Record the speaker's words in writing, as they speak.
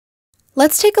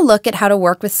Let's take a look at how to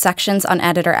work with sections on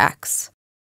Editor X.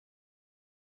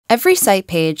 Every site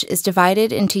page is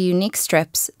divided into unique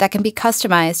strips that can be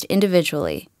customized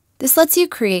individually. This lets you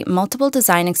create multiple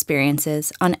design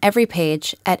experiences on every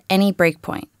page at any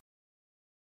breakpoint.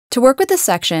 To work with a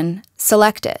section,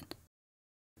 select it.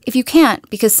 If you can't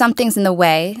because something's in the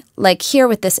way, like here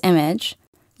with this image,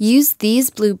 use these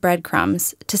blue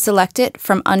breadcrumbs to select it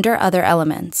from under other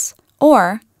elements,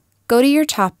 or go to your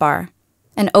top bar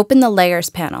and open the Layers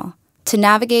panel to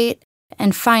navigate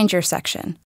and find your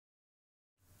section.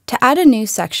 To add a new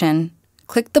section,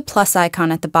 click the plus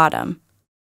icon at the bottom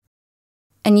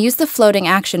and use the floating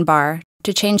action bar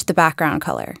to change the background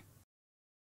color.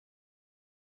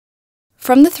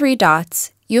 From the three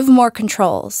dots, you have more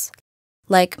controls,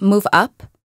 like move up,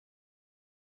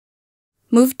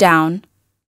 move down,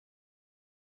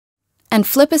 and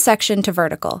flip a section to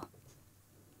vertical.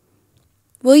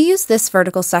 We'll use this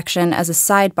vertical section as a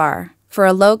sidebar for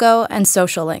a logo and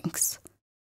social links.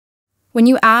 When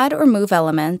you add or move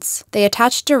elements, they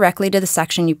attach directly to the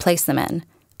section you place them in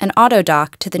and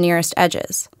auto-dock to the nearest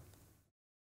edges.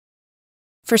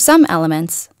 For some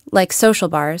elements, like social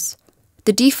bars,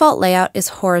 the default layout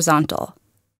is horizontal.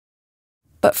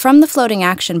 But from the floating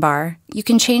action bar, you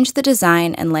can change the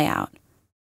design and layout.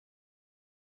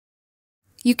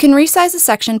 You can resize a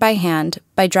section by hand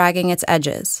by dragging its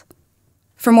edges.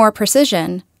 For more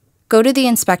precision, go to the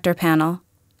Inspector panel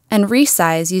and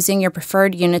resize using your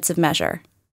preferred units of measure.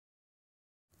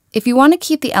 If you want to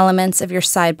keep the elements of your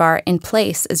sidebar in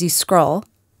place as you scroll,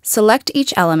 select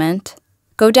each element,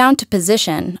 go down to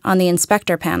Position on the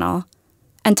Inspector panel,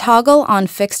 and toggle on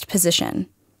Fixed Position.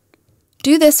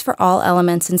 Do this for all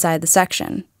elements inside the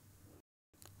section.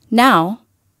 Now,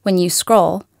 when you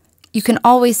scroll, you can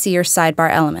always see your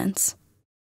sidebar elements.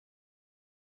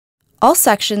 All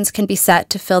sections can be set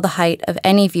to fill the height of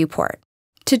any viewport.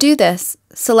 To do this,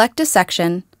 select a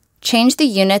section, change the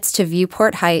units to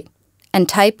viewport height, and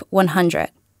type 100.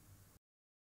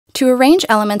 To arrange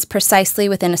elements precisely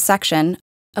within a section,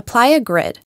 apply a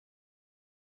grid.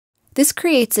 This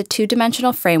creates a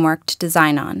two-dimensional framework to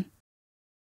design on.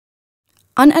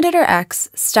 On Editor X,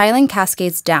 styling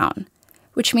cascades down,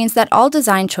 which means that all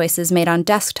design choices made on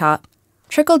desktop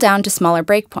trickle down to smaller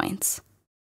breakpoints.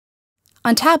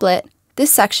 On tablet,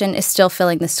 this section is still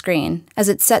filling the screen, as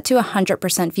it's set to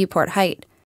 100% viewport height,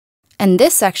 and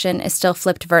this section is still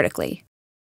flipped vertically.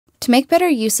 To make better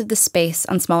use of the space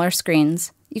on smaller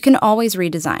screens, you can always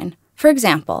redesign. For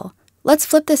example, let's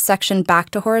flip this section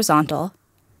back to horizontal,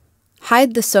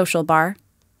 hide the social bar,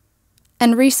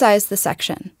 and resize the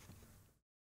section.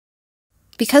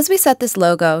 Because we set this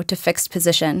logo to fixed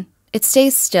position, it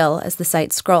stays still as the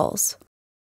site scrolls.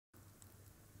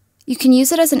 You can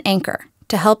use it as an anchor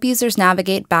to help users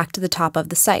navigate back to the top of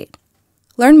the site.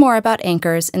 Learn more about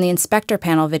anchors in the Inspector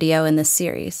panel video in this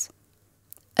series.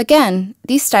 Again,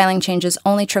 these styling changes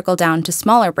only trickle down to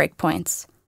smaller breakpoints.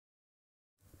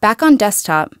 Back on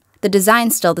desktop, the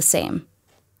design's still the same.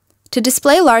 To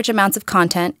display large amounts of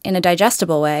content in a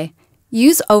digestible way,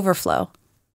 use Overflow.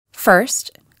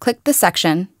 First, click the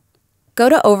section, go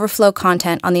to Overflow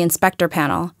Content on the Inspector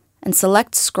panel, and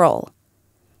select Scroll.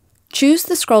 Choose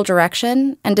the scroll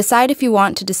direction and decide if you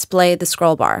want to display the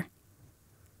scroll bar.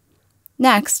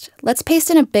 Next, let's paste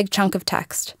in a big chunk of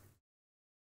text.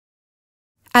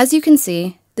 As you can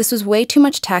see, this was way too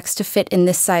much text to fit in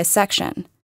this size section.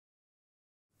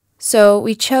 So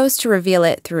we chose to reveal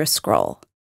it through a scroll.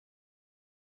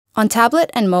 On tablet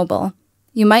and mobile,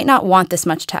 you might not want this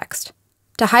much text.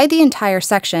 To hide the entire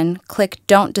section, click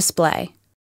Don't Display.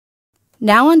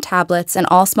 Now on tablets and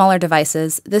all smaller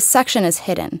devices, this section is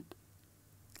hidden.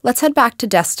 Let's head back to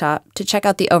desktop to check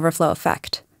out the overflow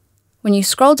effect. When you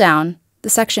scroll down, the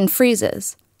section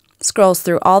freezes, scrolls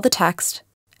through all the text,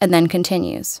 and then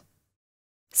continues.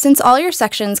 Since all your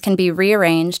sections can be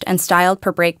rearranged and styled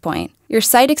per breakpoint, your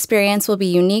site experience will be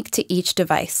unique to each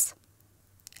device.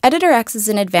 Editor X is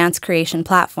an advanced creation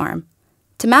platform.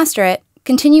 To master it,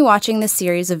 continue watching this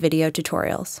series of video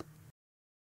tutorials.